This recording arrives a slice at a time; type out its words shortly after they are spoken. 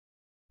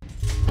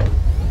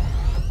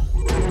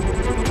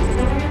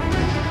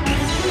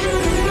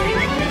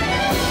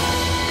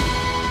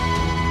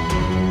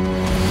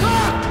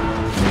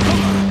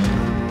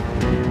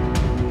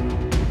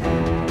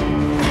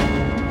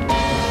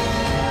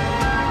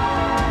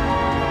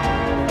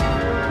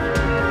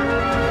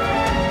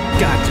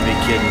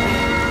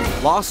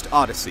Lost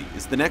Odyssey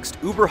is the next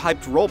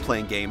uber-hyped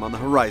role-playing game on the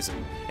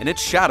horizon, and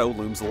its shadow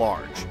looms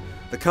large.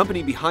 The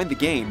company behind the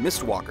game,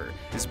 Mistwalker,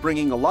 is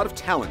bringing a lot of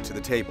talent to the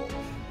table.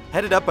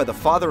 Headed up by the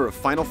father of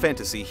Final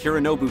Fantasy,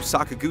 Hironobu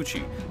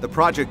Sakaguchi, the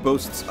project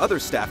boasts other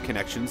staff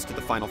connections to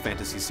the Final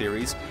Fantasy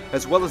series,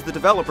 as well as the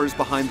developers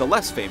behind the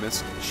less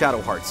famous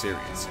Shadowheart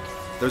series.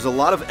 There's a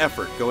lot of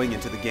effort going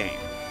into the game,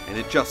 and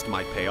it just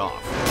might pay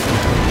off.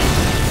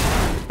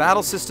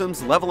 Battle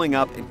systems, leveling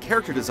up, and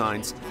character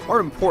designs are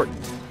important,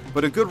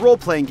 but a good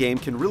role-playing game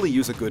can really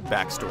use a good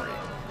backstory.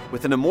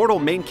 With an immortal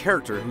main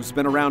character who's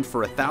been around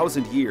for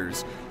 1,000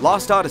 years,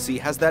 Lost Odyssey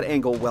has that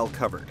angle well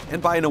covered,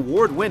 and by an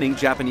award-winning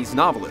Japanese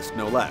novelist,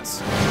 no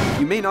less.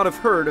 You may not have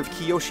heard of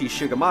Kiyoshi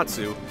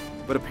Shigematsu,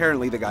 but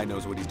apparently the guy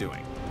knows what he's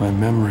doing. My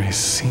memories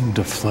seem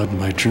to flood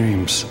my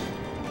dreams.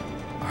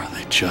 Are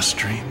they just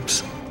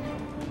dreams?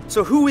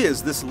 So who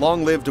is this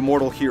long-lived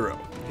immortal hero?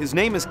 His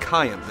name is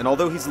Kayam, and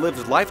although he's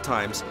lived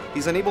lifetimes,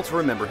 he's unable to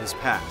remember his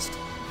past.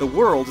 The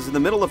world is in the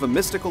middle of a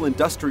mystical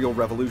industrial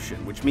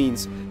revolution, which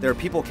means there are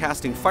people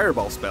casting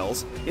fireball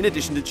spells in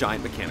addition to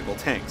giant mechanical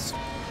tanks.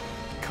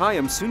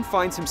 Kayam soon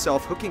finds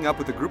himself hooking up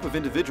with a group of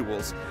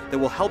individuals that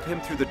will help him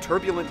through the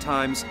turbulent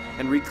times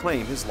and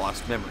reclaim his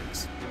lost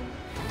memories.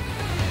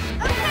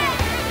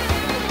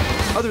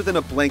 Other than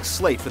a blank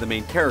slate for the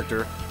main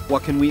character,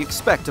 what can we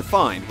expect to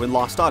find when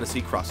Lost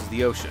Odyssey crosses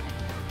the ocean?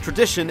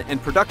 Tradition and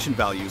production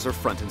values are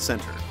front and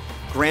center.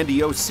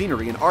 Grandiose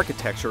scenery and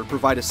architecture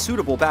provide a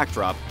suitable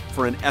backdrop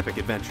for an epic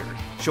adventure,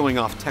 showing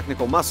off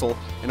technical muscle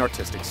and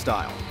artistic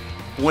style.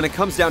 But when it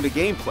comes down to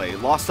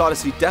gameplay, Lost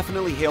Odyssey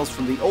definitely hails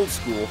from the old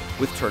school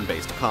with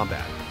turn-based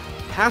combat.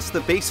 Past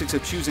the basics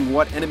of choosing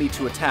what enemy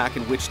to attack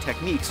and which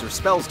techniques or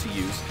spells to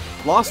use,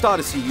 Lost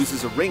Odyssey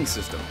uses a ring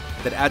system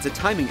that adds a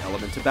timing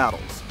element to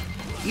battles.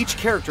 Each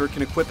character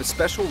can equip a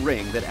special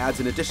ring that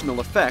adds an additional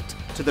effect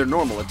to their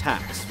normal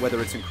attacks,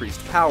 whether it's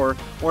increased power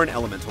or an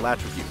elemental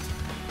attribute.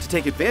 To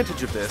take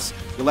advantage of this,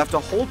 you'll have to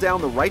hold down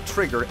the right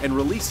trigger and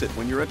release it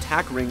when your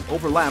attack ring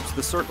overlaps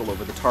the circle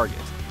over the target.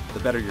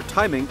 The better your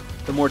timing,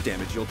 the more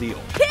damage you'll deal.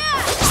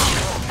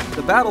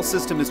 The battle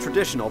system is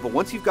traditional, but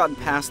once you've gotten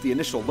past the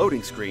initial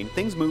loading screen,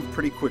 things move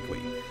pretty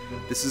quickly.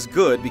 This is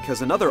good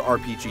because another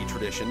RPG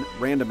tradition,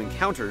 random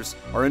encounters,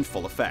 are in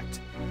full effect.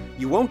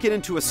 You won't get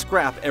into a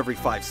scrap every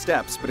 5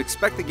 steps, but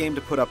expect the game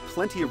to put up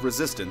plenty of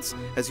resistance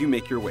as you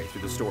make your way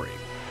through the story.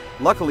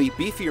 Luckily,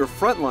 beefier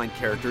frontline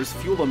characters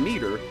fuel a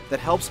meter that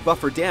helps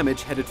buffer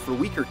damage headed for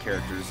weaker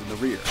characters in the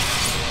rear.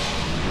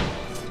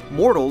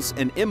 Mortals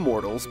and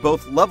Immortals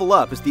both level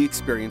up as the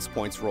experience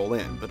points roll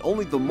in, but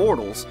only the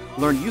Mortals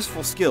learn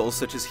useful skills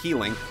such as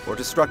healing or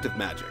destructive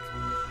magic.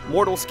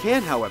 Mortals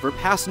can, however,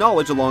 pass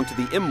knowledge along to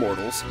the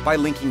Immortals by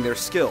linking their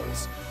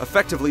skills,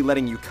 effectively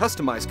letting you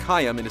customize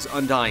Kayam and his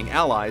undying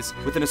allies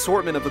with an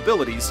assortment of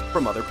abilities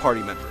from other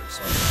party members.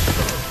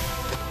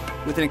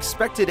 With an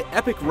expected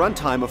epic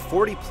runtime of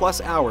 40+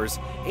 hours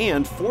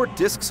and 4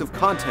 discs of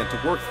content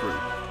to work through,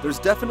 there's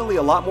definitely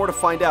a lot more to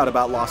find out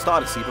about Lost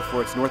Odyssey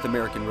before its North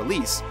American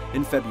release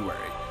in February.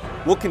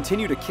 We'll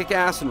continue to kick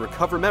ass and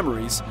recover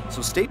memories,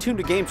 so stay tuned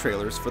to Game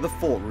Trailers for the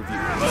full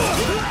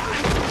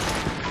review.